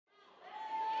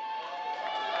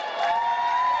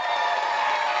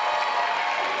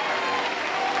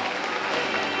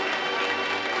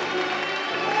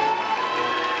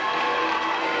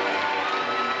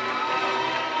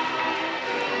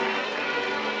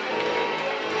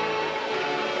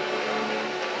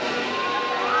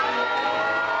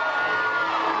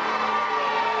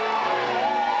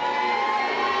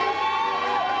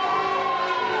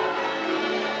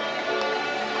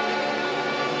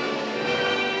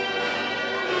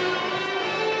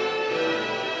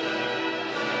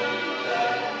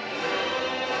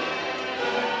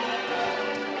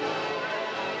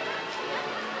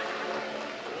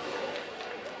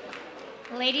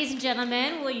Ladies and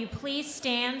gentlemen, will you please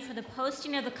stand for the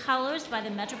posting of the colors by the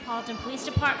Metropolitan Police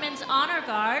Department's Honor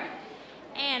Guard,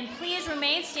 and please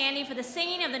remain standing for the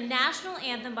singing of the National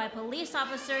Anthem by Police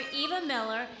Officer Eva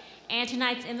Miller and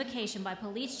tonight's invocation by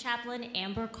Police Chaplain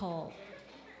Amber Cole.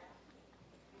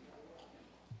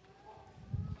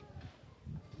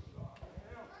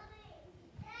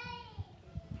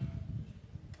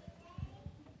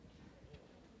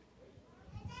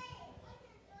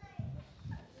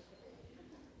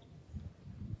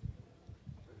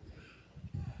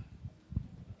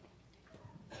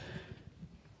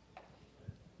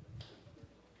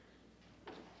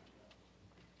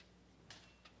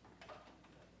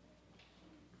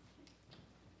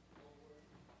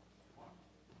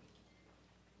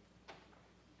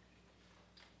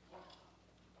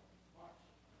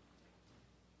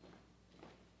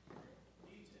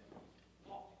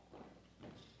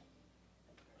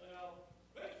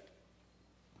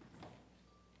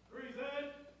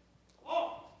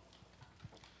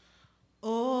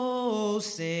 Oh,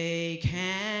 say,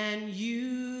 can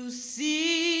you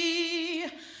see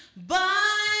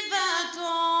by the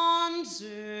dawn's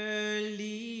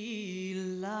early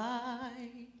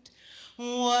light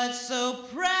what so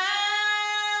proudly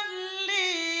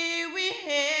we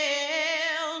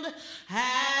hailed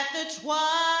at the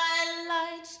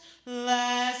twilight's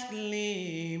last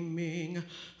gleaming,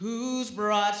 whose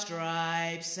broad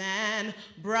stripes and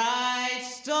bright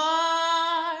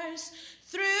stars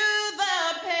through the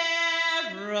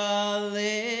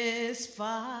perilous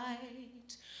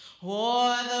fight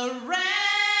o'er the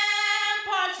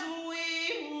ramparts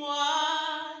we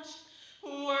watched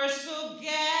were so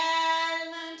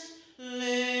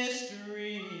gallantly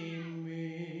streaming,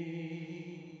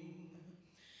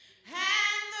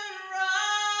 and the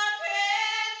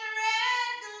rocket's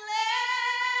red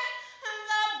glare,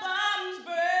 the bombs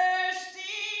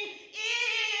bursting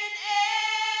in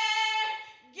air,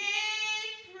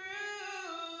 gave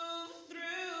proof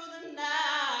through the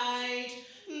night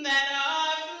that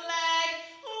our flag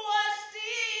was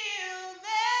still there.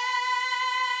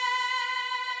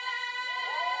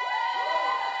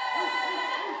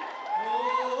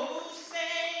 Oh,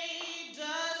 say,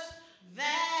 does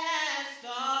that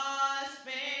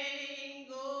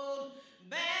star-spangled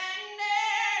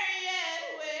banner yet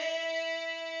wave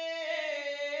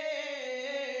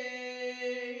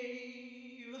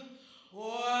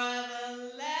o'er the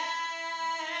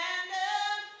land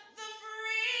of the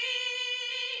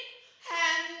free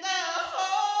and the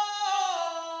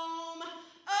home of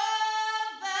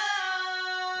the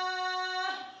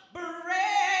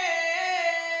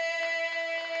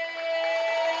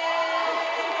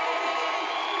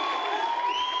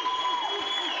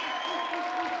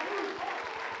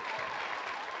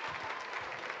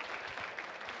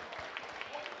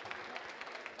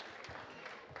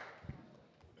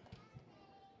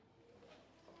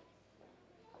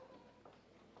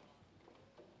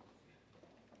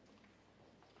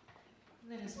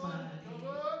Let us bow our head.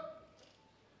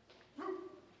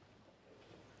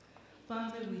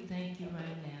 Father, we thank you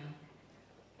right now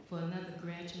for another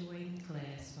graduating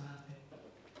class, Father.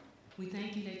 We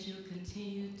thank you that you'll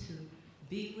continue to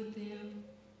be with them,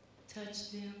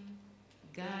 touch them,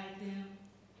 guide them,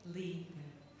 lead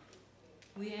them.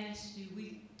 We ask you,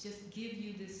 we just give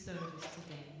you this service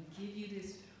today. We give you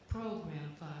this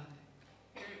program,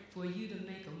 Father, for you to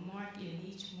make a mark in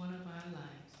each one of our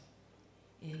lives.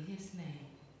 In his name,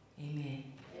 amen.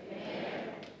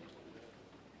 Amen.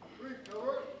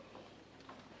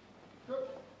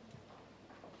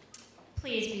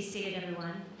 Please be seated,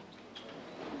 everyone.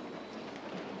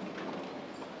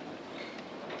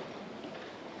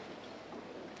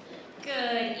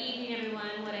 Good evening,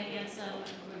 everyone. What a handsome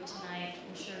group tonight.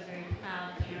 I'm sure very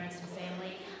proud parents and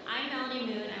family. I'm Melanie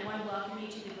Moon. I want to welcome you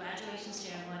to the graduation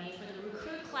ceremony for the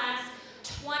recruit class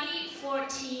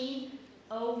 2014-01.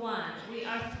 We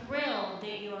are thrilled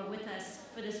that you are with us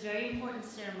for this very important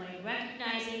ceremony,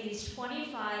 recognizing these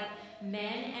 25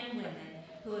 men and women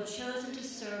who have chosen to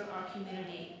serve our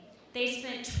community. They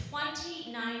spent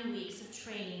 29 weeks of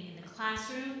training in the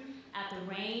classroom, at the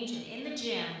range, and in the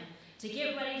gym to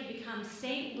get ready to become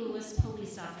St. Louis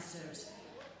police officers.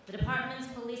 The department's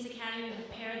police academy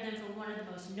prepared them for one of the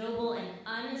most noble and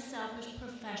unselfish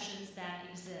professions that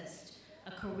exist,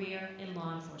 a career in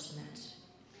law enforcement.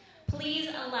 Please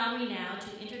allow me now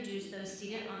to introduce those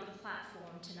seated on the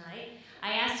platform tonight.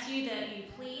 I ask you that you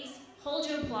please hold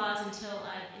your applause until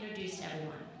I've introduced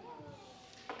everyone.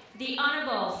 The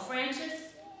Honorable Francis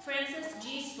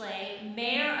G. Slay,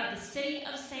 Mayor of the City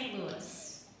of St. Louis.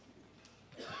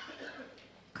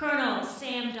 Colonel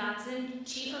Sam Dotson,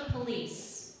 Chief of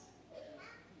Police.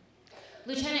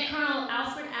 Lieutenant Colonel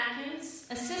Alfred Atkins,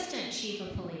 Assistant Chief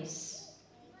of Police.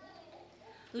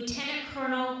 Lieutenant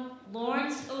Colonel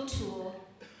Lawrence O'Toole,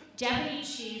 Deputy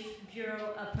Chief,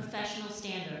 Bureau of Professional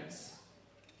Standards.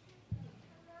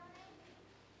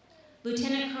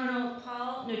 Lieutenant Colonel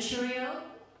Paul Noturio,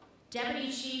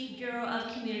 Deputy Chief, Bureau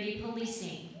of Community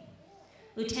Policing.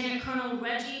 Lieutenant Colonel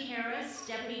Reggie Harris,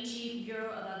 Deputy Chief, Bureau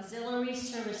of Auxiliary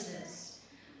Services.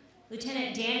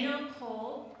 Lieutenant Daniel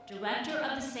Cole, Director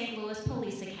of the St. Louis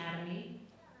Police Academy.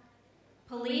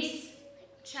 Police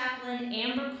Chaplain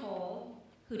Amber Cole,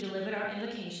 who delivered our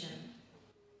invocation.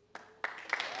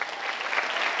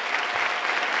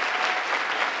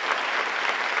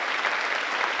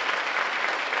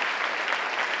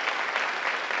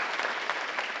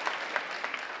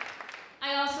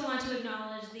 I also want to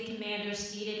acknowledge the commanders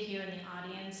seated here in the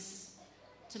audience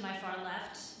to my far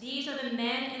left. These are the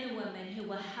men and the women who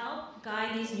will help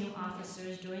guide these new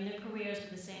officers during their careers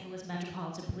with the St. Louis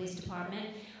Metropolitan Police Department.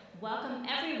 Welcome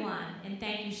everyone, and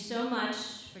thank you so much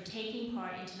for taking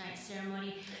part in tonight's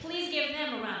ceremony. Please give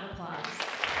them a round of applause.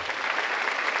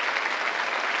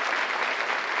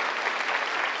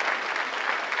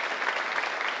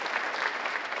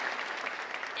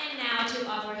 And now to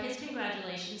offer his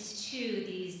congratulations to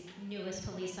these newest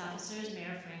police officers,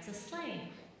 Mayor Francis Slane.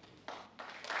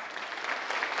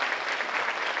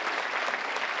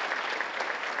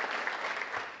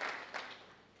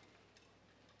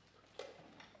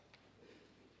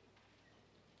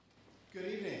 Good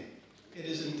evening. It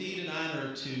is indeed an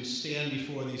honor to stand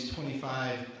before these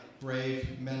 25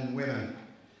 brave men and women.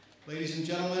 Ladies and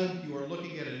gentlemen, you are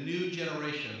looking at a new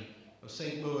generation of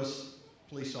St. Louis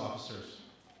police officers.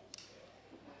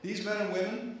 These men and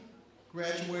women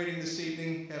graduating this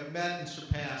evening have met and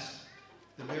surpassed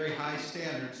the very high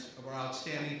standards of our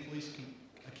outstanding police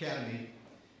academy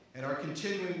and are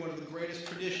continuing one of the greatest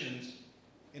traditions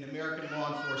in American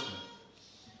law enforcement.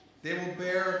 They will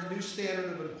bear the new standard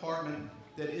of a department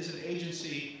that is an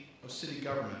agency of city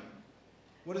government.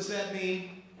 What does that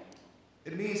mean?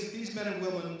 It means that these men and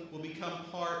women will become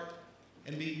part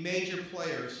and be major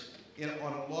players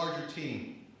on a larger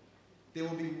team. They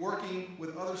will be working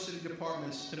with other city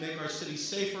departments to make our city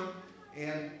safer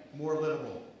and more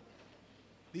livable.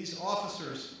 These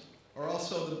officers are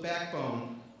also the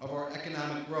backbone of our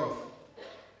economic growth.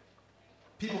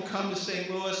 People come to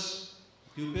St. Louis,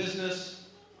 do business,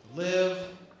 live,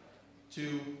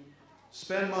 to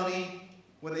spend money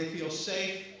when they feel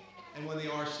safe and when they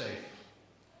are safe.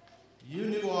 You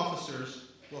new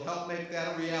officers will help make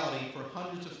that a reality for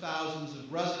hundreds of thousands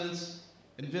of residents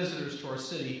and visitors to our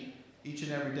city each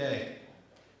and every day.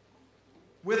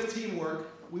 With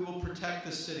teamwork, we will protect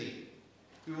the city.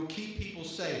 We will keep people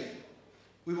safe.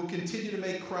 We will continue to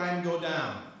make crime go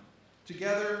down.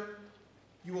 Together,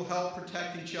 you will help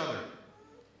protect each other.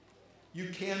 You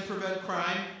can prevent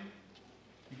crime,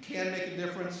 you can make a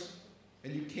difference,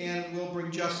 and you can and will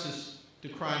bring justice to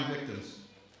crime victims.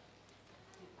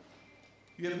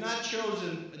 You have not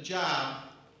chosen a job,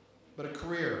 but a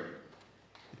career.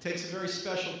 It takes a very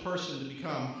special person to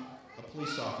become a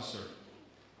police officer.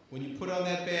 When you put on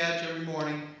that badge every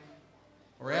morning,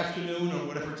 or afternoon, or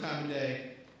whatever time of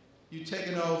day, you take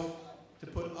an oath to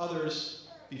put others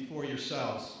before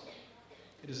yourselves.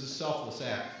 It is a selfless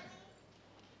act.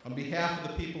 On behalf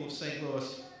of the people of St.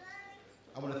 Louis,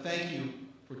 I want to thank you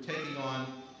for taking on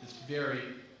this very,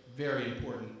 very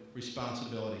important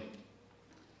responsibility.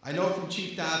 I know from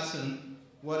Chief Dodson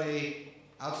what an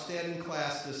outstanding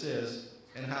class this is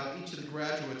and how each of the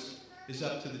graduates is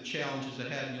up to the challenges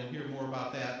ahead, and you'll hear more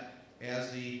about that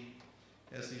as the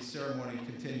ceremony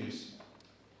continues.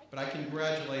 But I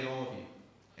congratulate all of you,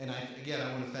 and again,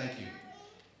 I want to thank you.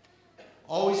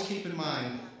 Always keep in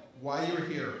mind why you're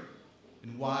here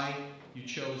and why you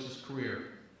chose this career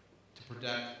to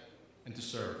protect and to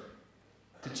serve.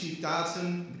 To Chief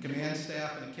Dodson, the command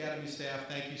staff, and academy staff,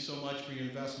 thank you so much for your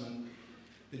investment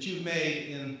that you've made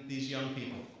in these young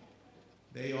people.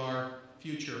 They are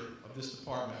future of this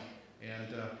department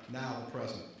and now the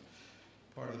present,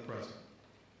 part of the present.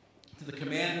 To the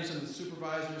commanders and the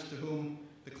supervisors to whom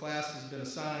the class has been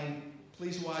assigned,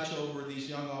 please watch over these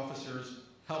young officers,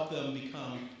 help them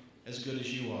become as good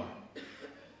as you are.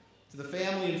 To the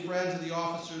family and friends of the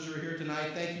officers who are here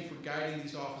tonight, thank you for guiding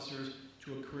these officers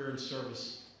to a career in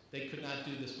service. They could not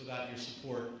do this without your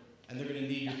support, and they're going to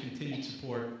need your continued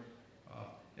support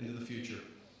into the future.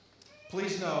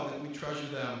 Please know that we treasure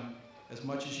them as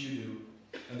much as you do,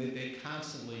 and that they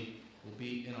constantly will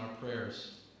be in our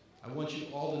prayers. I want you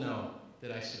all to know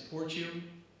that I support you,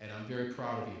 and I'm very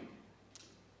proud of you.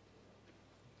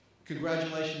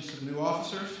 Congratulations to the new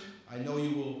officers. I know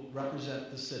you will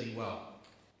represent the city well.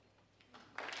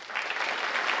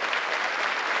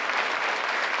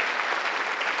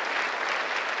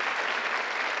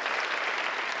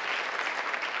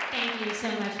 Thank you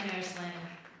so much, Mayor Slim.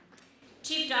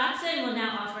 Chief Dotson will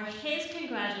now offer his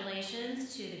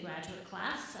congratulations to the graduate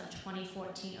class of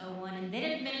 2014-01 and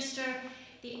then administer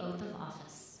the oath of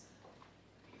office.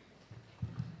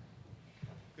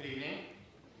 Good evening.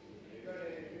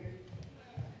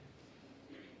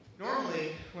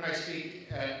 Normally, when I speak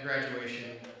at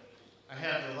graduation, I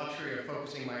have the luxury of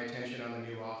focusing my attention on the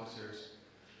new officers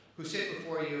who sit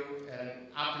before you at an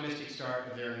optimistic start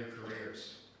of their new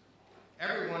careers.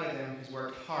 Every one of them has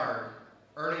worked hard,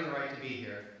 earning the right to be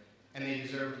here, and they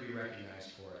deserve to be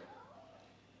recognized for it.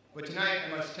 But tonight,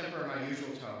 I must temper my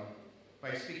usual tone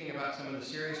by speaking about some of the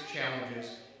serious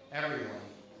challenges everyone,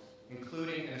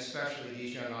 including and especially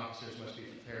these young officers, must be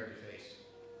prepared to face.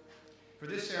 For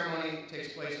this ceremony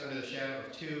takes place under the shadow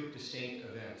of two distinct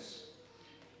events,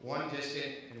 one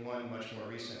distant and one much more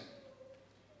recent.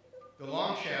 The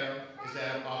long shadow is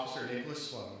that of Officer Nicholas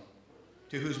Sloan,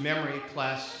 to whose memory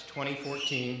Class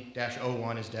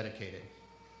 2014-01 is dedicated.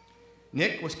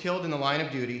 Nick was killed in the line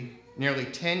of duty nearly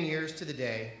 10 years to the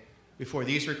day before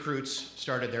these recruits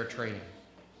started their training.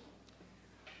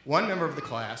 One member of the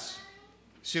class,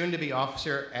 soon to be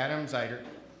Officer Adam Zeidert,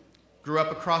 grew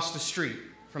up across the street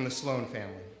from the Sloan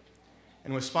family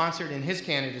and was sponsored in his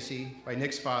candidacy by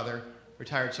Nick's father,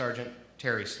 retired Sergeant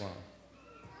Terry Sloan.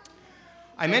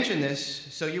 I mention this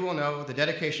so you will know the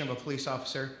dedication of a police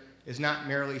officer is not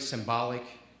merely symbolic,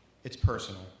 it's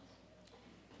personal.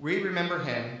 We remember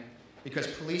him because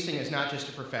policing is not just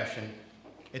a profession,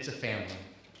 it's a family.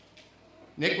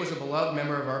 Nick was a beloved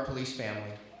member of our police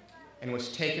family and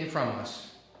was taken from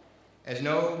us, as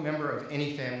no member of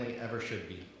any family ever should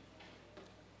be.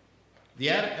 The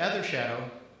other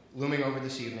shadow looming over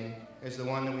this evening is the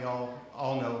one that we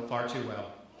all know far too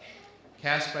well,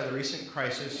 cast by the recent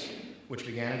crisis which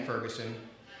began in Ferguson,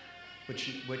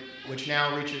 which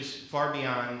now reaches far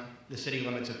beyond the city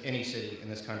limits of any city in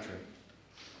this country.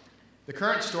 The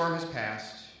current storm has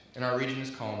passed, and our region is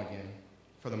calm again,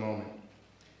 for the moment.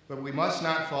 But we must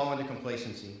not fall into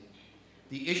complacency.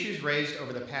 The issues raised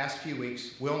over the past few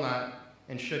weeks will not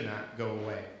and should not go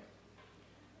away.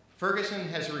 Ferguson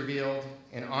has revealed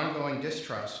an ongoing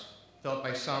distrust felt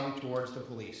by some towards the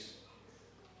police.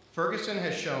 Ferguson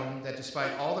has shown that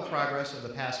despite all the progress of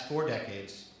the past 4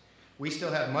 decades, we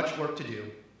still have much work to do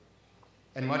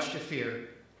and much to fear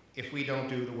if we don't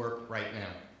do the work right now.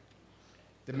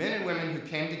 The men and women who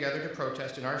came together to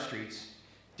protest in our streets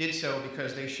did so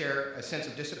because they share a sense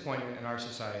of disappointment in our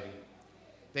society.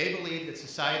 They believe that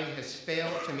society has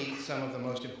failed to meet some of the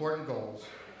most important goals.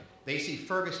 They see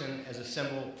Ferguson as a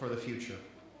symbol for the future.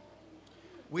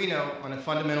 We know on a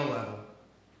fundamental level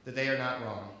that they are not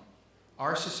wrong.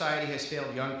 Our society has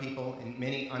failed young people in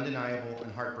many undeniable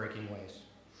and heartbreaking ways.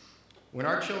 When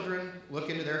our children look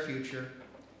into their future,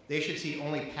 they should see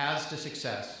only paths to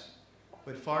success,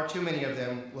 but far too many of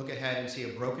them look ahead and see a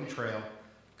broken trail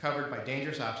covered by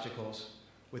dangerous obstacles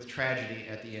with tragedy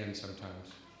at the end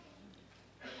sometimes.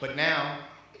 But now,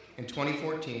 in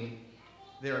 2014,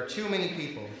 there are too many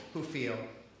people who feel,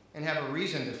 and have a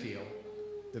reason to feel,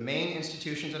 the main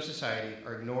institutions of society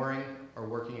are ignoring or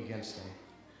working against them.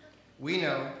 We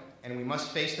know, and we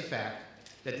must face the fact,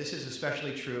 that this is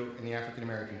especially true in the African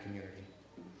American community.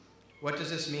 What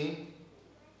does this mean?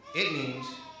 It means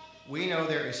we know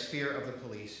there is fear of the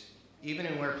police, even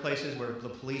in places where the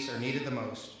police are needed the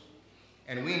most.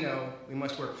 And we know we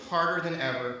must work harder than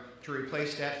ever to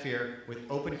replace that fear with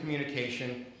open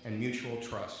communication and mutual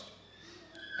trust.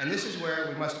 And this is where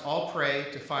we must all pray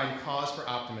to find cause for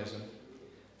optimism,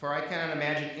 for I cannot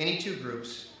imagine any two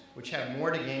groups which have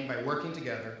more to gain by working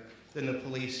together than the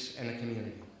police and the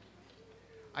community.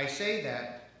 I say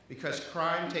that because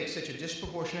crime takes such a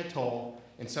disproportionate toll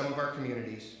in some of our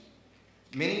communities.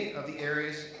 Many of the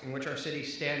areas in which our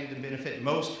cities stand to benefit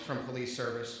most from police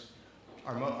service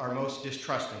are most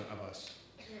distrusting of us.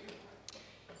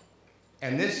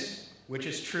 And this, which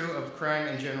is true of crime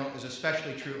in general, is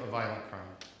especially true of violent crime.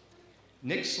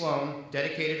 Nick Sloan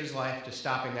dedicated his life to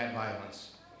stopping that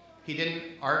violence. He didn't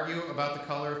argue about the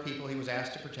color of people he was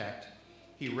asked to protect.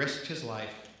 He risked his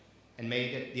life and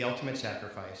made it the ultimate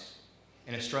sacrifice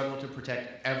in a struggle to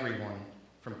protect everyone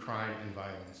from crime and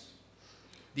violence.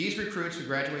 These recruits who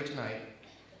graduate tonight,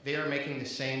 they are making the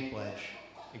same pledge,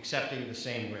 accepting the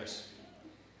same risk.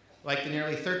 Like the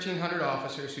nearly 1,300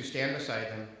 officers who stand beside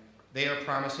them, they are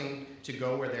promising to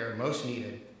go where they are most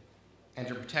needed and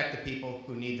to protect the people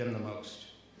who need them the most.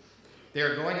 They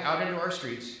are going out into our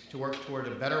streets to work toward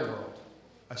a better world,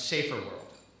 a safer world,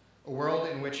 a world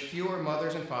in which fewer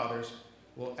mothers and fathers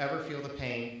will ever feel the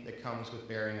pain that comes with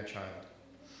bearing a child.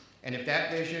 And if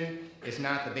that vision is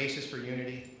not the basis for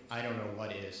unity, I don't know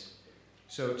what is.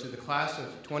 So to the class of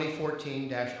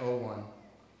 2014-01,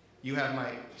 you have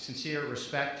my sincere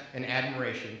respect and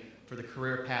admiration for the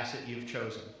career path that you've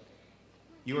chosen.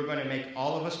 You are going to make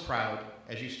all of us proud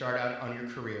as you start out on your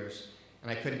careers, and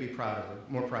I couldn't be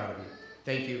more proud of you.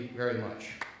 Thank you very much.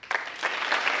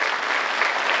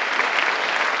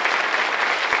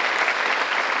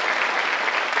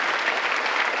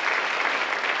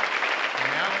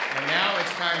 And now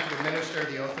it's time to administer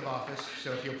the oath of office.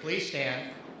 So if you'll please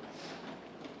stand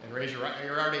and raise your right,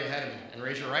 you're already ahead of me, and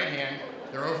raise your right hand.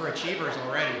 They're overachievers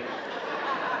already.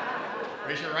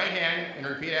 Raise your right hand and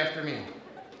repeat after me.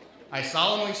 I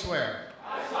solemnly swear.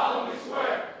 I solemnly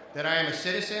swear. That I am a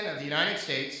citizen of the United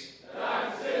States. That I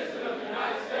am a citizen of the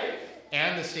United States.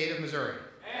 And the state of Missouri.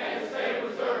 And the state of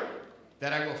Missouri.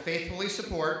 That I will faithfully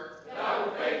support. That I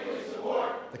will faithfully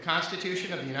support. The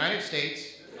Constitution of the United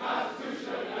States. The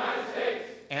Constitution of the United States.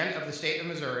 And of the state of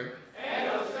Missouri. And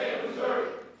of the state of Missouri.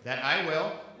 That I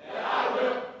will. That I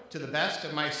will. To the best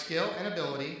of my skill and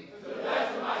ability. To the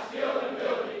best of my skill and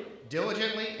ability.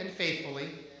 Diligently and faithfully.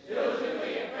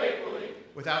 Diligently and faithfully.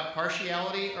 Without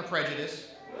partiality or prejudice.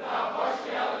 Without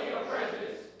partiality or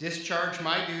prejudice. Discharge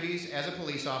my duties as a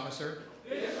police officer.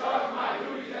 Discharge my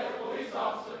duties as a police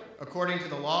officer. According to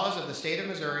the laws of the state of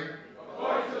Missouri.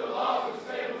 According to the laws of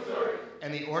the state of Missouri.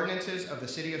 And the ordinances of the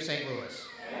city of St. Louis.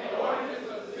 And the ordinances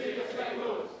of the city of St.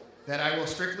 Louis. That I will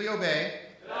strictly obey.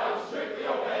 That I will strictly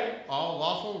obey. All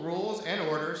lawful rules and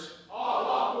orders. All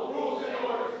lawful rules and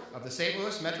orders. Of the St.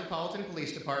 Louis Metropolitan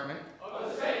Police Department. Of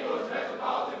the St. Louis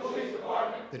Metropolitan Police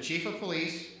Department. The Chief of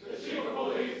Police. The Chief of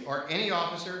Police. Or any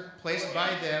officer placed by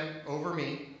them over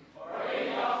me. Or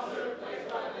any officer placed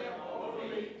by them over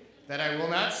me. That I will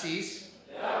not cease.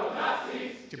 That I will not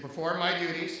cease. To perform my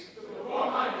duties. To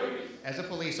perform my duties. As a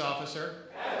police officer.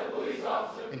 As a police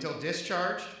officer. Until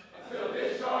discharged. Until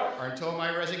discharged. Or until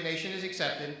my resignation is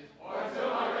accepted. Or until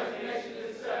my resignation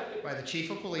is accepted. By the Chief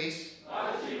of Police.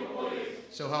 By the Chief of Police.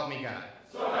 So help me God.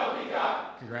 So help me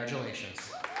God.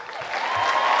 Congratulations.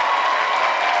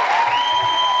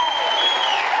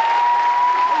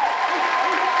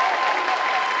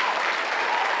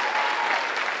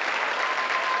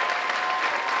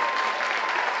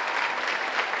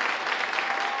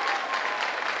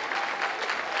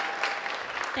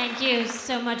 Thank you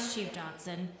so much, Chief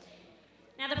Johnson.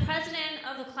 Now, the president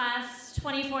of the class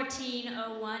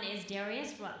 2014-01 is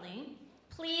Darius Rutling.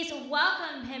 Please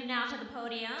welcome him now to the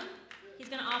podium. He's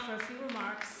going to offer a few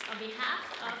remarks on behalf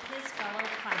of his fellow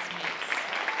classmates.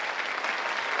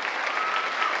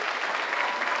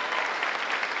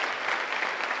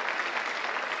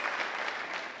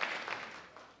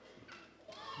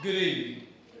 Good evening.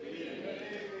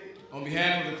 On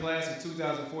behalf of the class of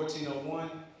 2014-01,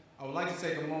 I would like to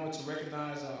take a moment to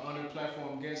recognize our honored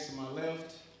platform guests to my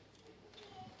left.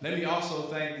 Let me also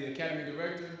thank the Academy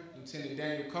Director, Lieutenant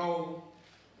Daniel Cole,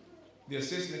 the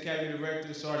Assistant Academy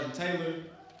Director, Sergeant Taylor,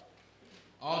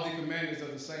 all the commanders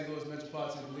of the St. Louis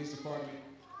Metropolitan Police Department,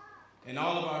 and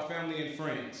all of our family and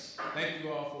friends. Thank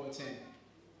you all for attending.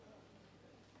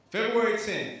 February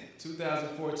 10th,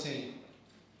 2014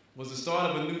 was the start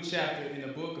of a new chapter in the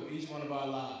book of each one of our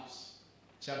lives.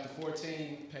 Chapter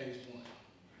 14, page 1.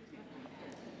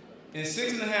 In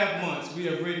 6.5 months, we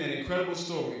have written an incredible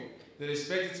story that is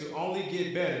expected to only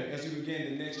get better as we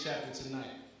begin the next chapter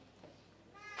tonight.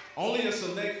 Only a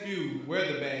select few wear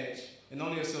the badge, and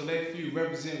only a select few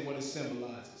represent what it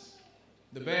symbolizes.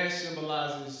 The badge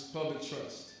symbolizes public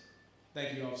trust.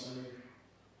 Thank you, Officer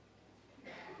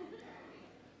Miller.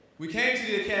 We came to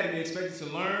the Academy expected to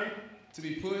learn, to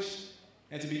be pushed,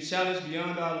 and to be challenged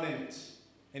beyond our limits,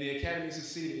 and the Academy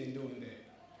succeeded in doing that.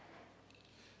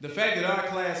 The fact that our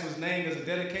class was named as a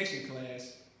dedication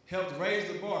class helped raise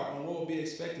the bar on what will be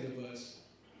expected of us,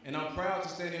 and I'm proud to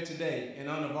stand here today in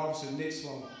honor of Officer Nick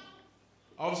Sloan.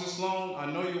 Officer Sloan, I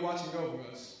know you're watching over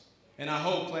us, and I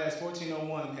hope Class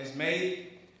 1401 has made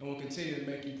and will continue to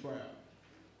make you proud.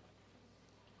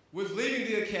 With leaving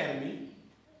the Academy,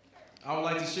 I would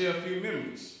like to share a few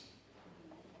memories.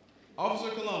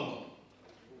 Officer Colombo,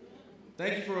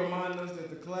 thank you for reminding us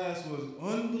that the class was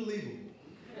unbelievable.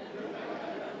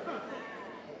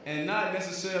 And not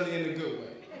necessarily in a good way.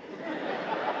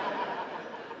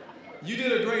 You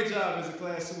did a great job as a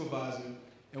class supervisor,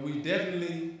 and we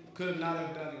definitely could not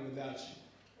have done it without you.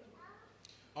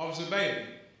 Officer Bailey,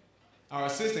 our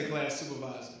assistant class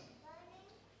supervisor,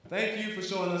 thank you for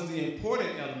showing us the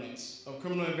important elements of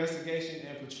criminal investigation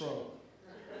and patrol.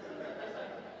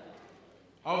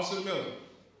 Officer Miller,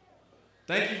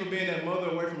 thank you for being that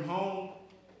mother away from home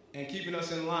and keeping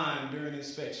us in line during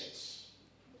inspections.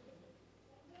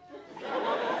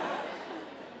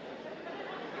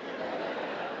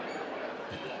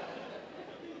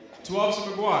 To Officer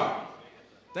McGuire,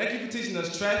 thank you for teaching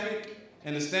us traffic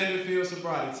and the standard field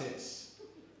sobriety test.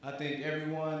 I think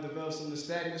everyone developed some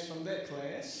nystagmus from that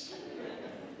class.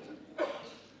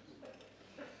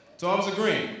 To Officer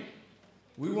Green,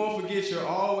 we won't forget your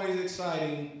always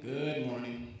exciting good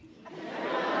morning.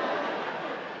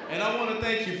 And I want to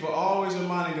thank you for always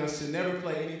reminding us to never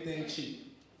play anything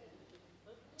cheap.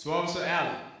 To Officer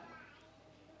Allen,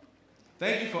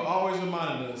 thank you for always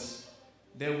reminding us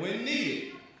that when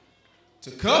needed, to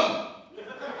cover.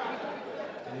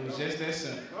 And it was just that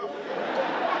simple.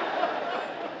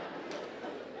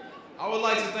 I would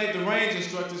like to thank the range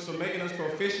instructors for making us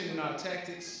proficient in our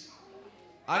tactics.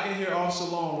 I can hear Officer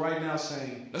Long right now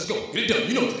saying, let's go, get it done,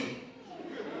 you know what to do.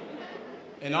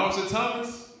 And Officer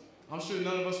Thomas, I'm sure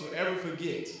none of us will ever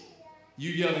forget you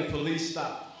yelling, police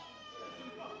stop.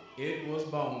 It was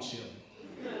bone chilling.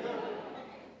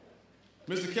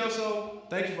 Mr. Kelso,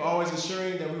 thank you for always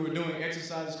ensuring that we were doing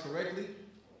exercises correctly.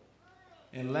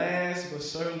 And last but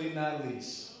certainly not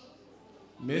least,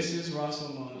 Mrs.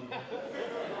 Rossamondo.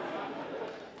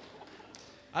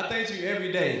 I thank you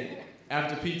every day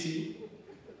after PT,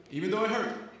 even though it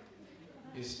hurt.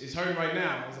 It's hurting right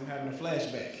now as I'm having a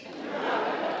flashback.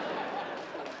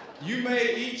 You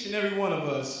made each and every one of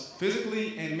us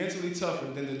physically and mentally tougher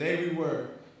than the day we were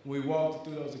when we walked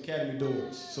through those academy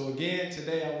doors. So again,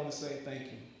 today I want to say thank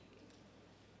you.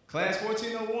 Class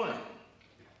 1401,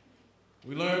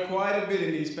 we learned quite a bit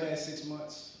in these past 6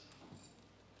 months.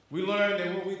 We learned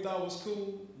that what we thought was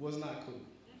cool was not cool.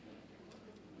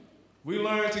 We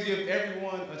learned to give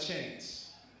everyone a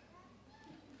chance.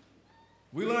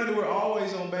 We learned that we're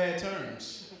always on bad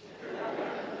terms.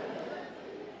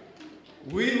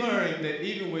 We learned that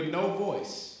even with no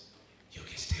voice, you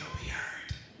can still be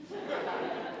heard.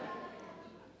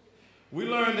 We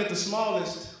learned that the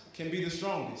smallest can be the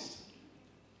strongest.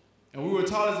 And we were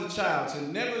taught as a child to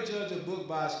never judge a book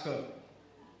by its cover.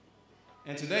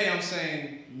 And today I'm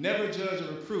saying, never judge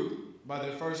a recruit by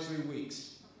their first 3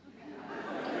 weeks.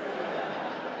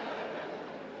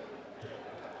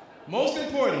 Most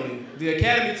importantly, the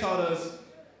Academy taught us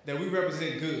that we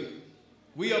represent good.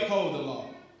 We uphold the law.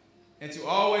 And to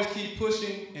always keep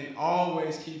pushing and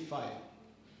always keep fighting.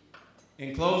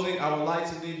 In closing, I would like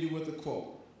to leave you with a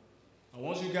quote. I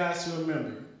want you guys to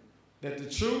remember that the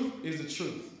truth is the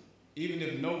truth, even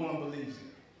if no one believes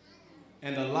it.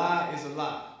 And a lie is a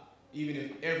lie, even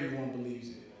if everyone believes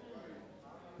it.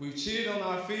 We've cheated on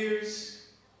our fears,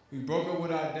 we broke up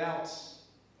with our doubts,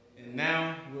 and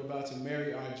now we're about to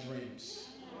marry our dreams.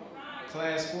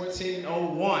 Class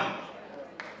 1401,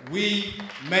 we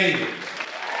made it.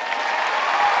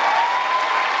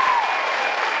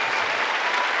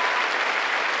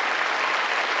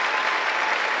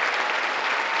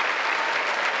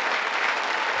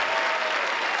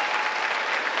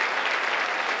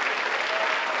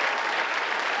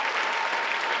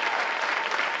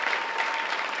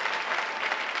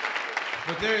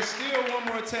 But there is still one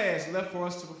more task left for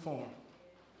us to perform.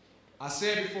 I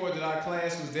said before that our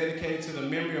class was dedicated to the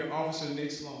memory of Officer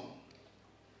Nick Sloan.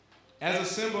 As a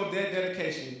symbol of that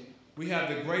dedication, we have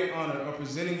the great honor of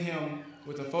presenting him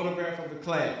with a photograph of the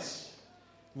class.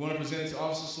 We want to present it to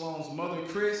Officer Sloan's mother,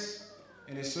 Chris,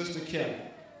 and his sister, Kelly.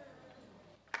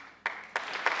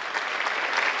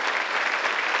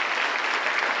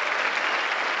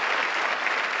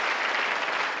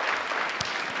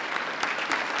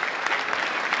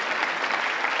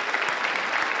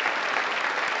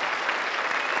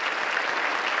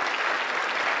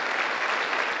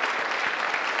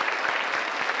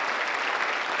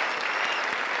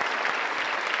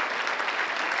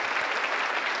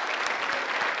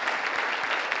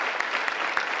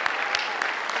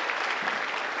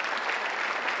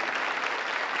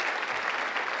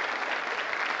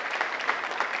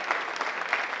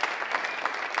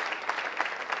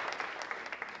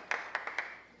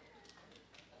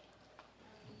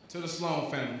 To the Sloan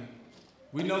family,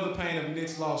 we know the pain of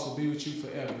Nick's loss will be with you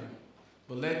forever,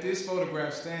 but let this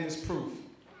photograph stand as proof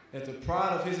that the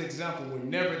pride of his example will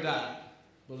never die,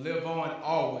 but live on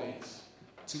always,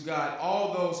 to guide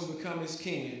all those who become his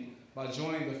kin by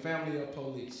joining the family of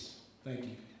police. Thank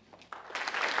you.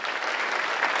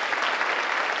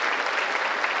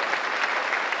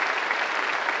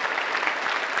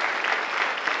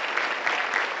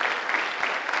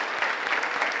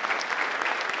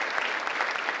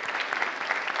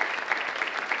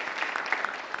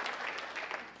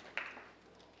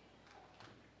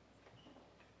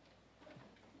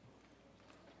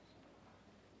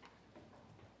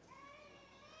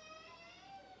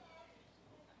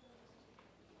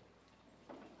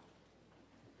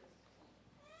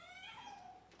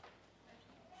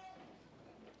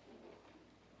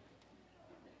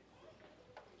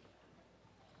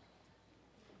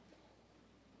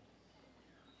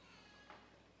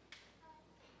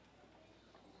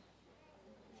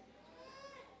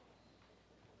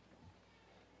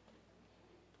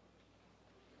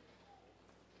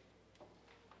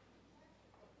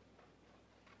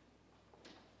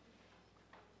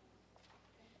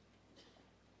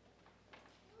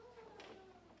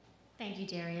 Thank you,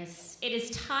 Darius. It is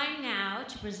time now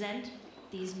to present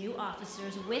these new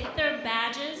officers with their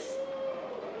badges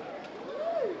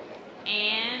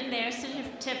and their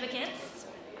certificates.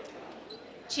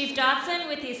 Chief Dotson,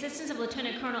 with the assistance of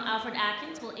Lieutenant Colonel Alfred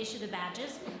Atkins, will issue the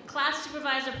badges. Class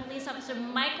Supervisor Police Officer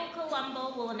Michael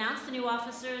Colombo will announce the new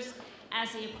officers.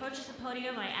 As he approaches the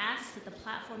podium, I ask that the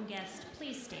platform guests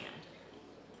please stand.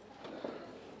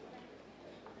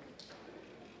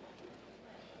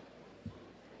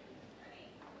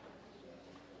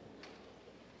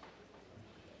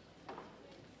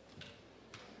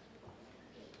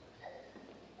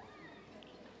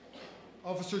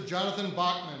 Officer Jonathan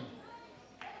Bachman.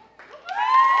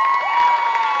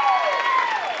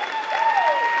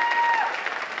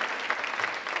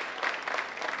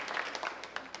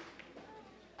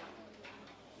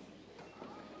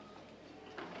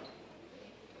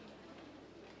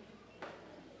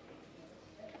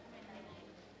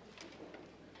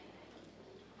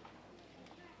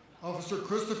 Officer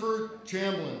Christopher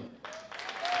Chamblin.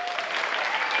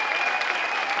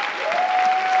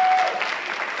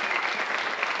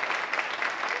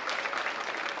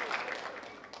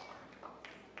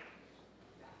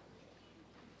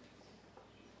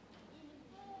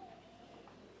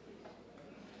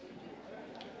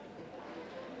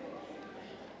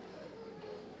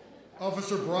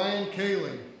 Officer Brian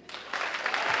Cayley.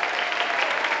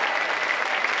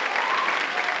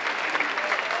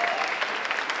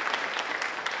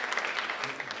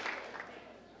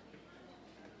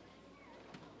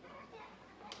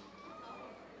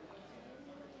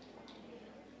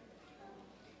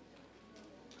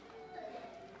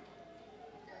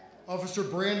 Officer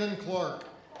Brandon Clark.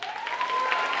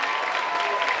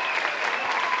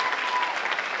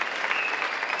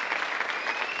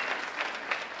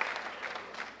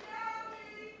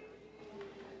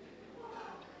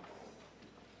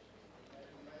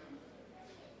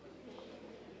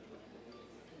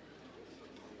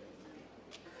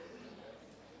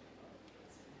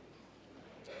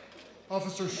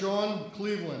 Officer Sean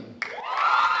Cleveland.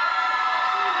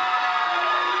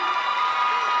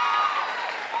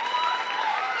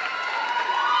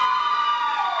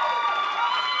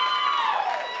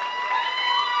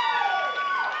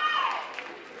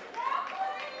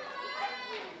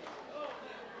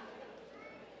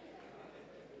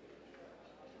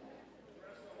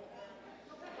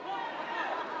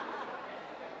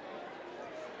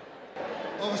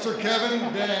 Officer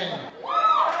Kevin Dang.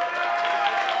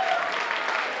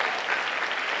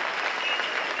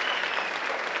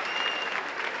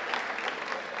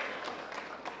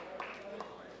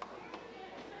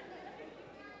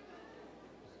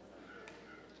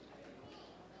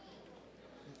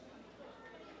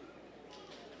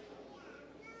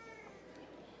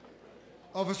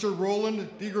 Officer Roland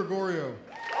DiGregorio.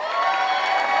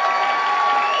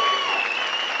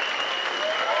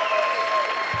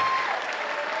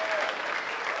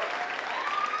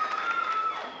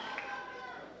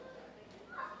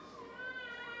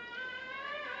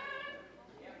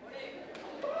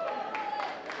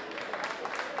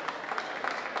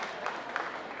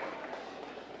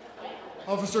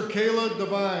 Officer Kayla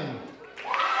Devine.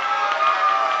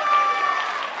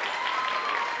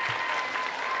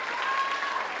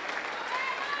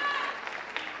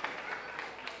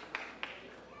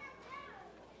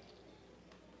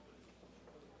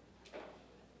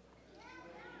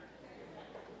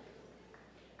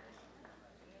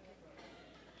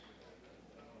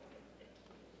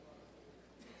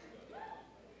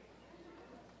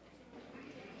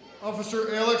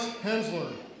 Officer Alex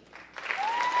Hensler.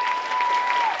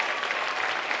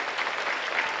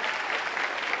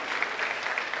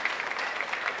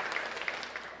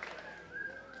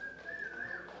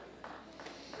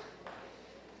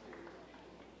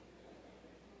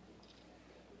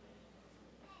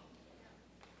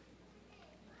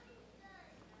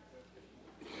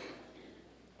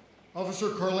 Officer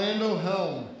Carlando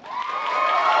Helm.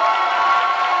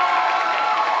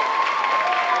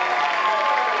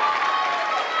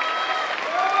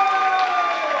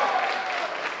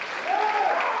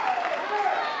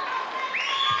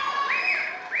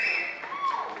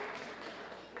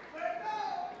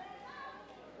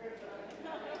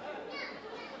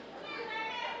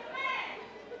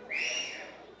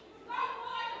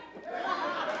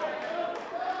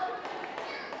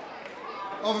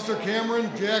 Officer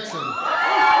Cameron Jackson.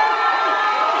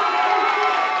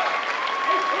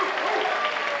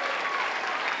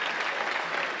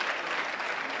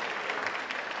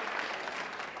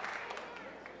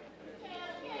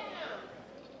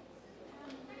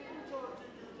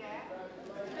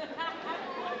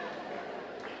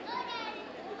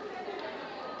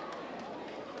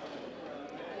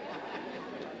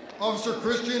 Officer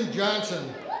Christian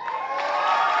Johnson.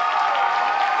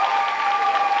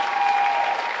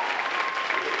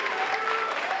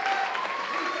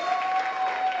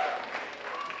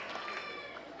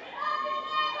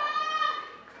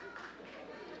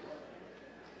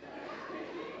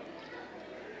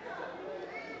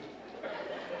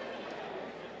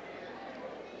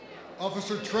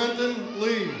 Officer Trenton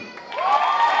Lee.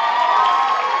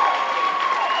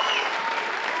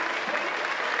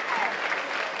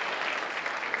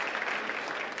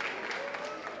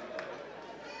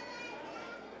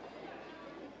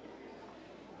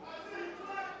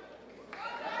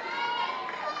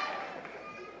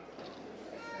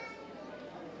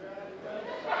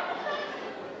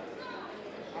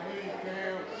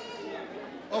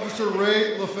 Officer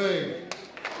Ray LaFave.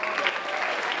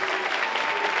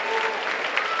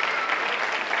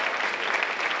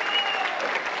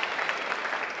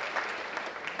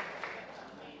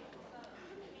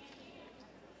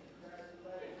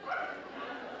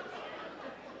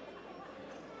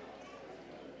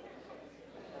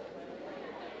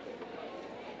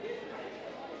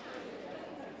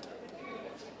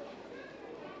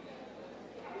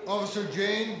 Officer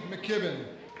Jane McKibben.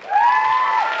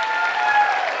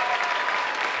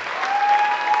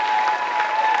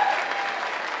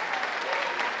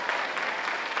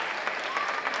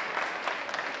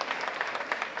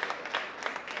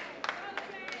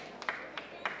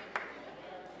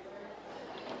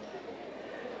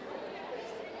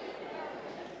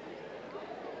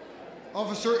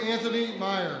 Officer Anthony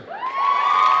Meyer.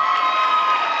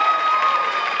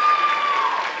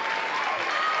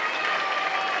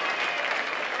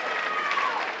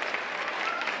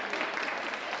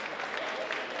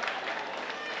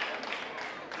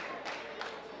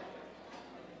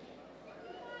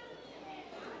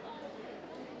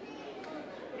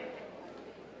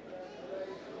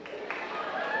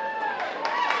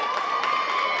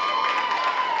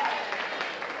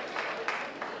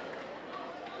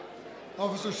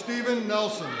 Officer Stephen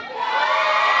Nelson.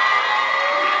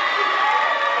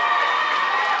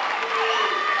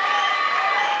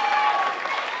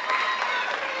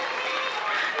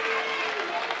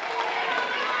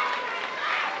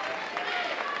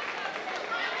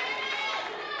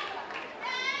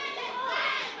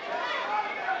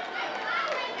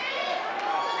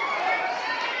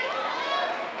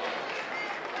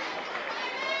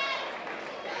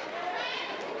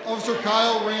 Officer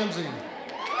Kyle Ramsey.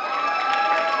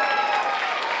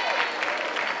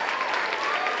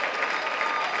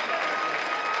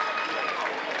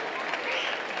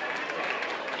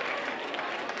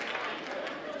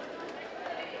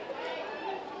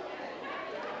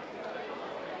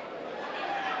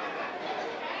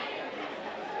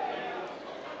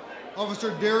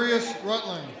 Officer Darius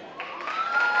Rutland.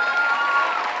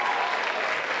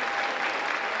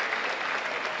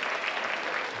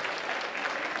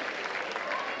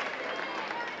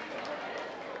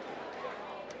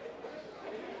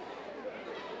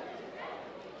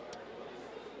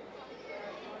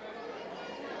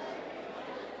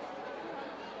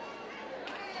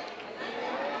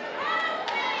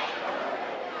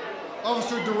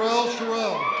 Officer Darrell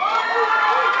Sherrill.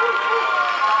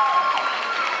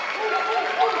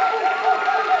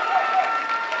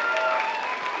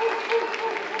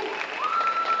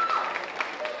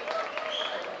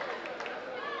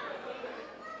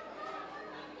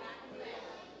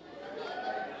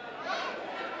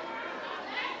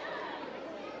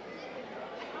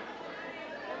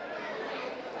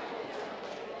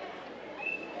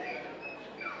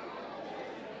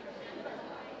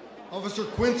 Officer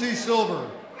Quincy Silver.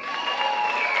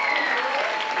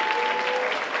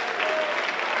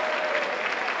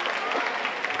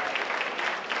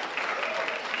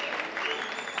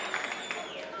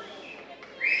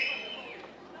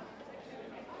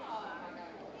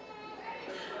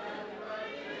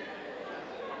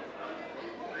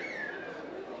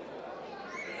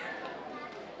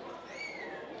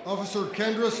 Officer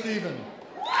Kendra Stephen.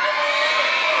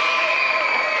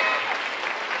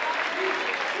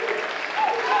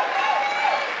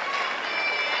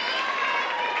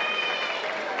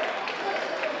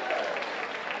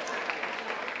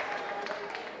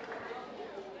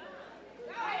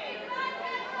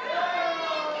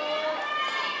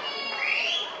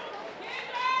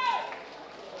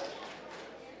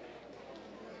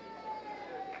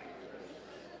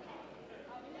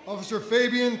 Officer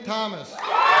Fabian Thomas.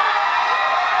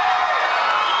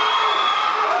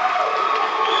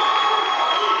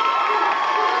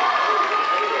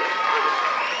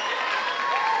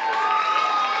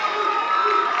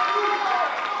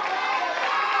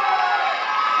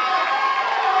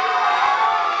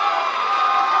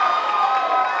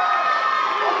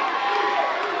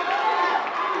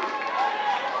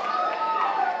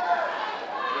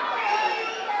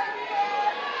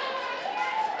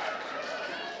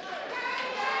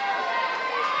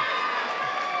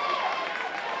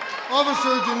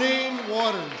 Officer Janine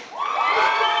Waters.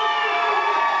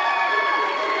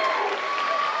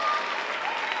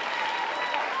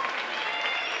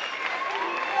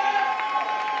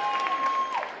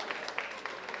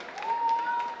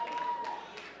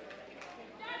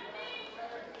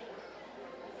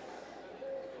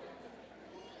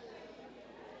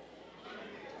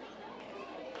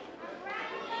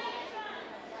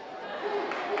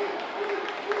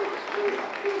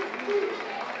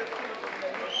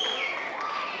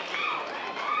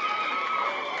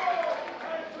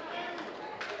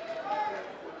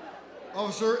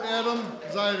 Officer Adam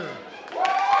Zeider.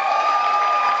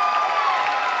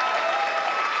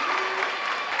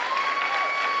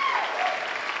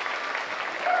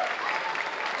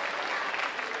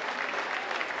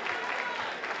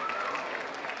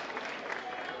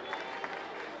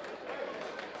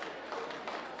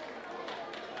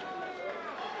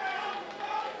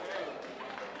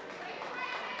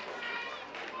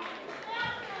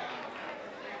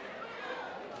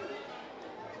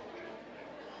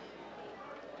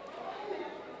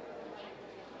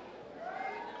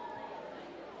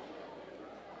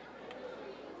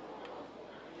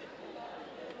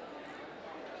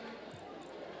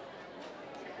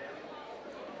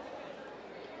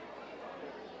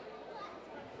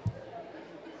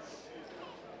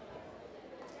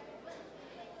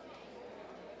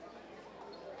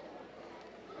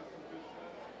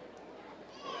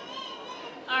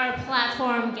 Our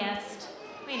platform guest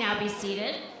may now be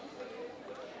seated.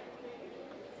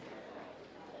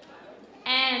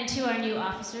 And to our new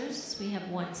officers, we have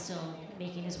one still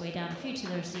making his way down a few to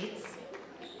their seats.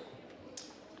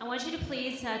 I want you to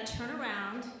please turn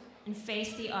around and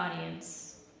face the audience.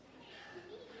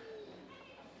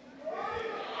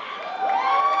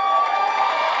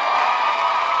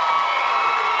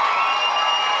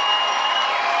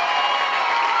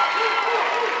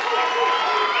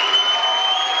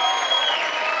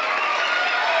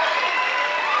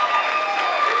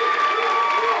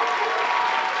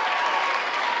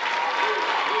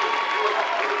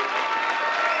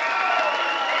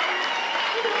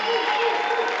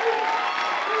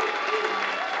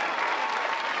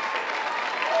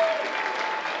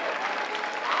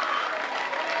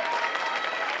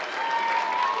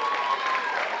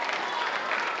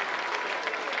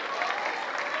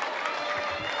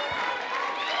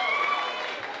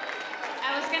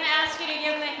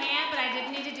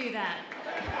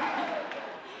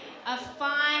 A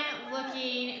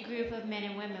fine-looking group of men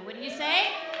and women, wouldn't you say?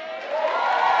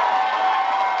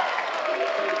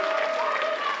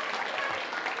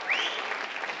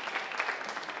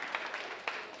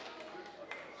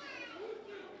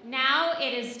 Now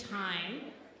it is time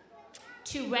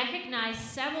to recognize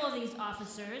several of these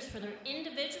officers for their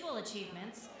individual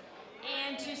achievements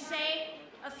and to say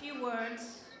a few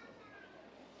words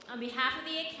on behalf of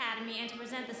the Academy, and to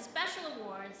present the special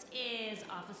awards is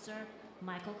Officer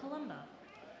Michael Colombo.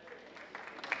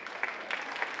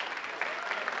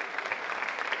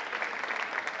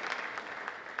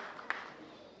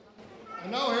 I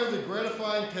now have the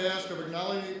gratifying task of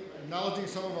acknowledging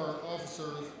some of our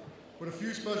officers with a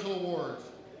few special awards.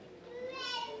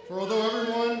 For although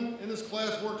everyone in this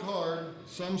class worked hard,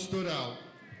 some stood out.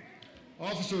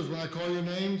 Officers, when I call your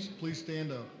names, please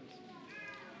stand up.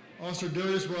 Officer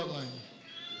Darius Rutling.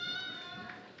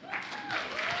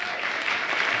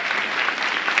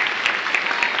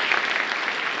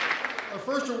 Our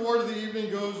first award of the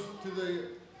evening goes to the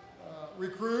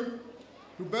recruit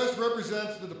who best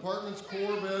represents the department's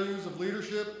core values of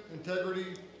leadership,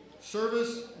 integrity,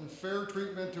 service, and fair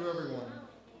treatment to everyone.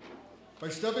 By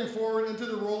stepping forward into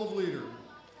the role of leader,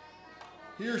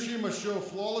 he or she must show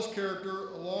flawless character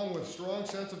along with strong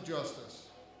sense of justice.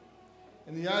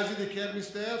 In the eyes of the Academy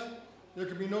staff, there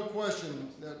can be no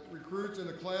question that recruits and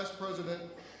the class president,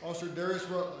 Officer Darius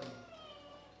Rutling.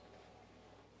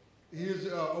 He is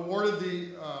awarded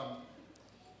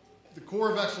the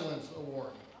Corps of Excellence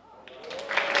Award.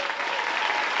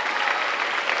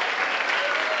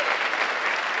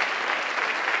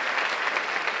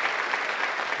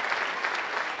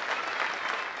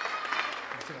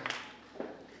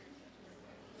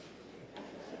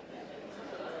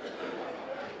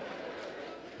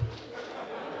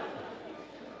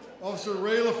 Officer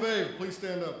Ray LaFave, please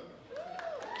stand up.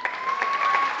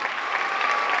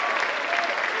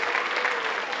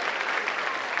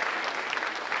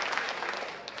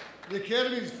 The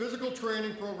Academy's physical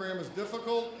training program is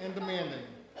difficult and demanding.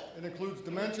 It includes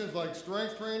dimensions like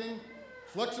strength training,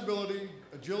 flexibility,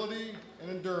 agility, and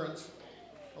endurance,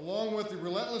 along with the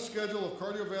relentless schedule of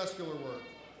cardiovascular work.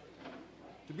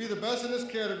 To be the best in this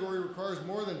category requires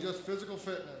more than just physical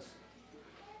fitness.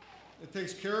 It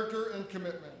takes character and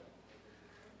commitment.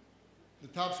 The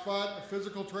top spot of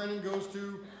physical training goes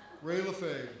to Ray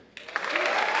LaFay.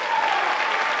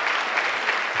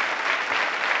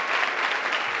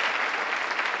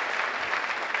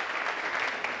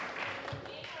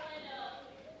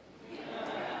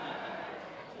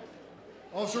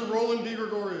 Officer Roland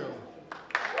DiGregorio.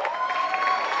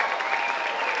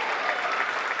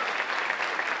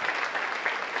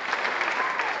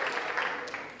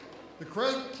 The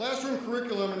classroom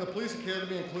curriculum in the Police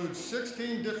Academy includes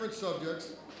 16 different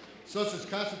subjects, such as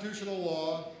constitutional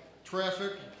law,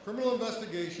 traffic, criminal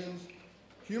investigations,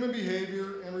 human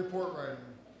behavior, and report writing,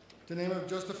 to name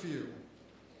just a few.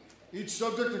 Each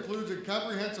subject includes a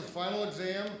comprehensive final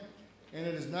exam, and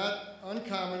it is not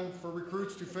uncommon for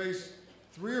recruits to face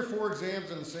 3 or 4 exams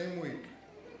in the same week.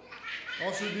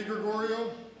 Officer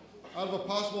DiGregorio, out of a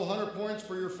possible 100 points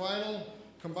for your final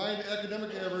combined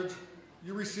academic average,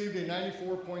 you received a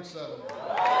 94.7.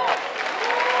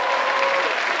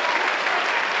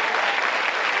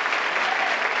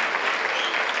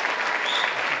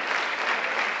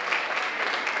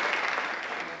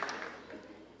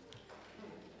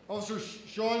 Officer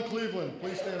Sean Cleveland,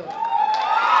 please stand up.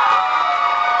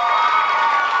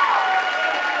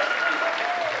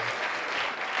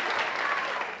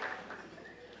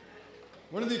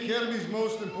 One of the Academy's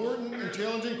most important and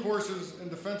challenging courses in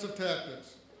defensive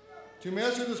tactics. To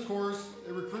master this course,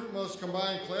 a recruit must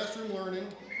combine classroom learning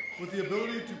with the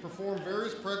ability to perform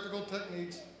various practical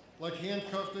techniques like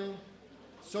handcuffing,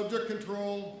 subject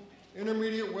control,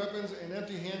 intermediate weapons, and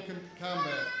empty hand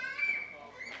combat.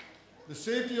 The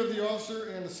safety of the officer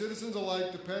and the citizens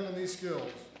alike depend on these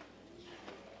skills.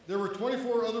 There were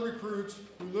 24 other recruits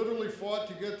who literally fought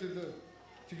to get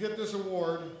this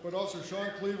award, but Officer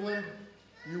Sean Cleveland,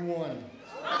 you won.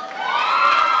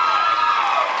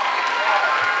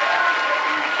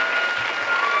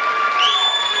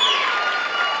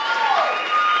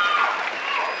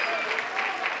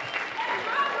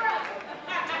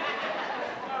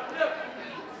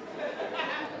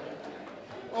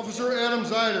 Officer Adam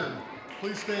Zeider,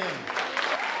 please stand.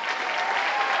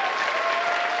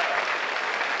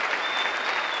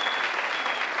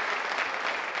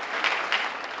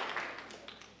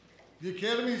 The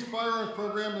Academy's firearms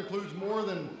program includes more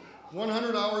than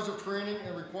 100 hours of training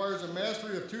and requires a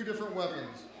mastery of 2 different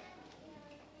weapons.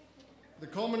 The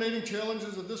culminating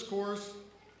challenges of this course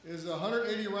is a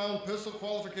 180-round pistol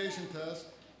qualification test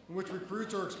in which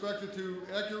recruits are expected to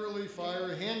accurately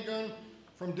fire a handgun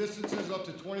from distances up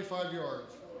to 25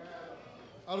 yards.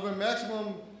 Out of a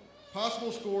maximum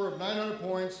possible score of 900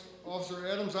 points, Officer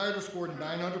Adam Zeider scored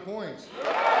 900 points.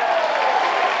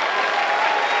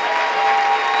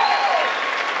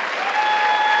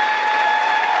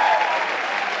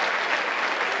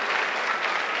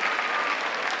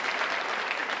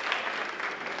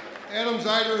 Adam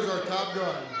Zeider is our top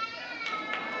gun.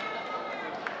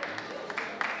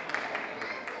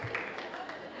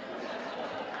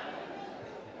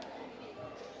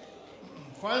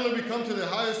 Finally, we come to the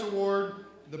highest award,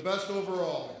 the best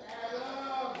overall.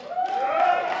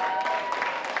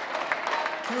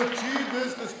 To achieve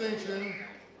this distinction,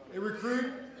 a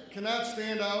recruit cannot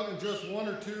stand out in just 1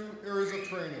 or 2 areas of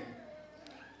training.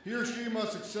 He or she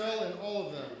must excel in all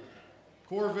of them: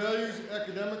 core values,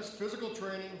 academics, physical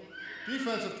training,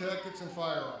 defensive tactics, and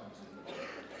firearms.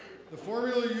 The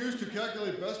formula used to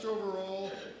calculate best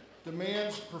overall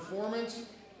demands performance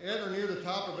at or near the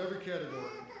top of every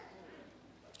category.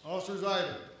 Officer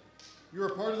Zeider, you are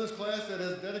part of this class that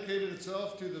has dedicated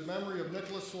itself to the memory of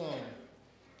Nicholas Sloan.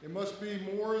 It must be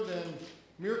more than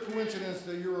mere coincidence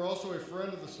that you are also a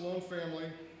friend of the Sloan family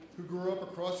who grew up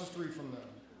across the street from them.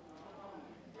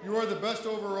 You are the best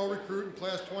overall recruit in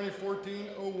class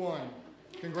 2014-01.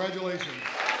 Congratulations.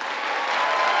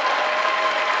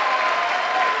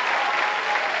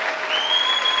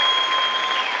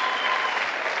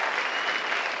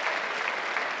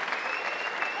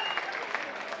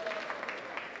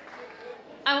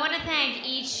 I want to thank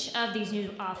each of these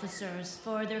new officers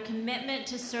for their commitment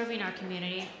to serving our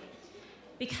community.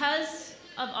 Because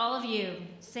of all of you,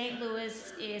 St.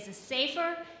 Louis is a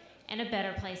safer and a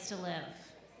better place to live,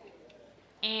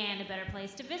 and a better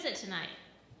place to visit tonight.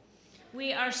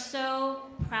 We are so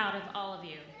proud of all of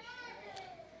you.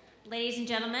 Ladies and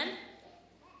gentlemen,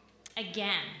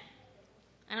 again,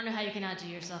 I don't know how you can outdo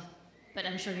yourself, but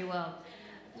I'm sure you will.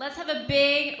 Let's have a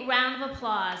big round of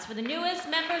applause for the newest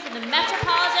members of the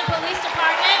Metropolitan Police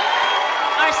Department,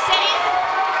 our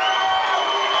city's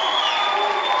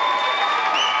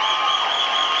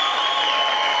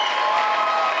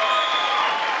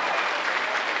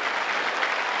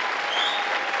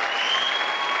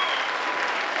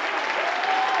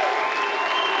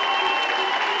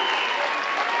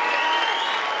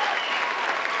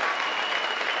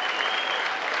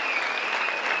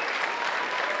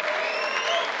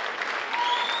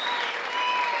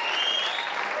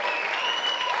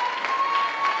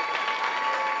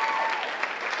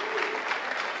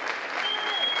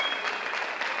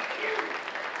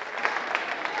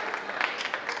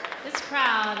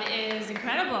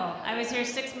incredible. I was here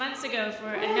 6 months ago for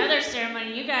another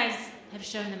ceremony. You guys have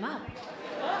shown them up.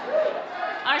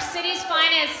 Our city's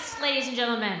finest, ladies and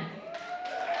gentlemen.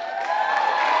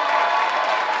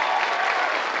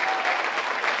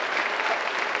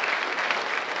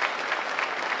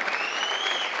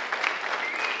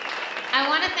 I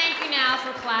want to thank you now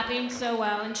for clapping so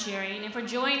well and cheering, and for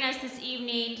joining us this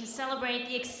evening to celebrate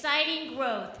the exciting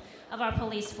growth of our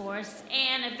police force,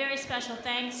 and a very special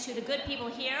thanks to the good people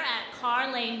here at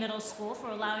Carr Lane Middle School for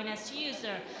allowing us to use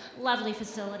their lovely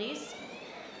facilities.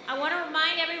 I want to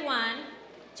remind everyone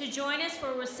to join us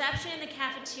for a reception in the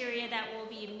cafeteria that will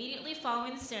be immediately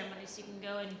following the ceremony, so you can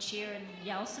go and cheer and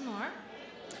yell some more.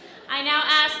 I now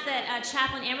ask that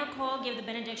Chaplain Amber Cole give the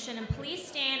benediction, and please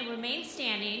stand and remain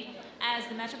standing as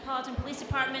the Metropolitan Police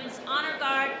Department's Honor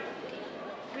Guard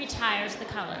retires the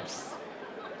colors.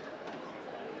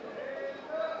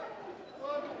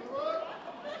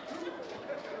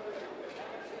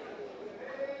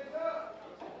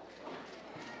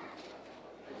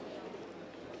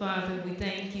 Father, we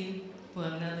thank you for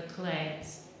another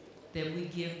class that we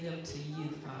give them to you,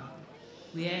 Father.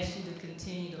 We ask you to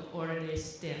continue to order their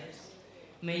steps.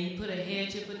 May you put a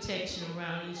hedge of protection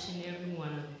around each and every one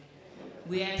of them.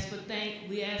 We ask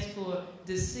for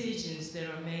decisions that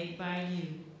are made by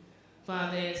you,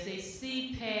 Father, as they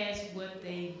see past what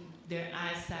their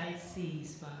eyesight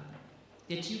sees, Father,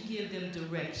 that you give them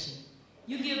direction.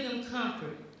 You give them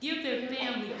comfort. Give their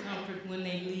family comfort when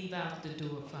they leave out the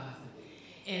door, Father,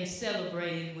 and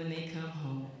celebrate it when they come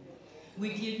home. We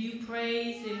give you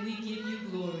praise and we give you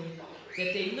glory,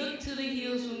 that they look to the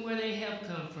hills from where their help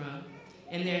come from,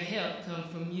 and their help come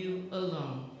from you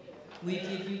alone. We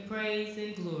give you praise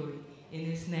and glory. In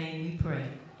his name we pray.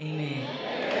 Amen.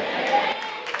 Amen.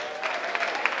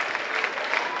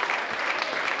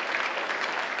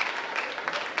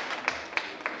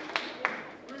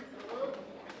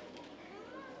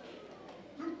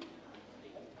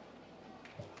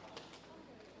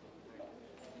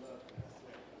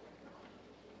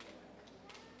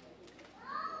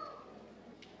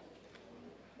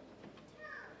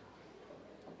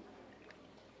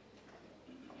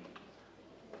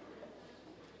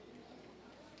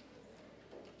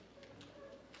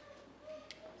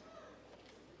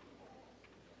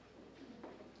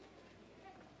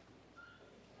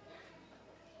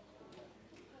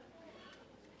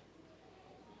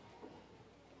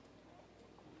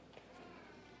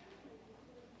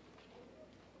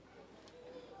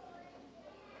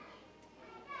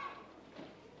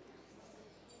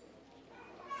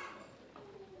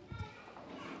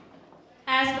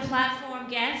 As the platform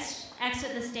guests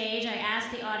exit the stage, I ask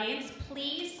the audience,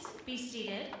 please be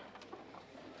seated.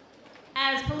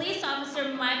 As Police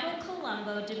Officer Michael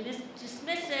Colombo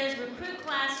dismisses Recruit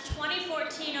Class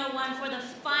 2014-01 for the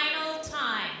final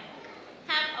time.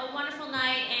 Have a wonderful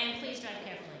night, and please drive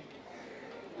carefully.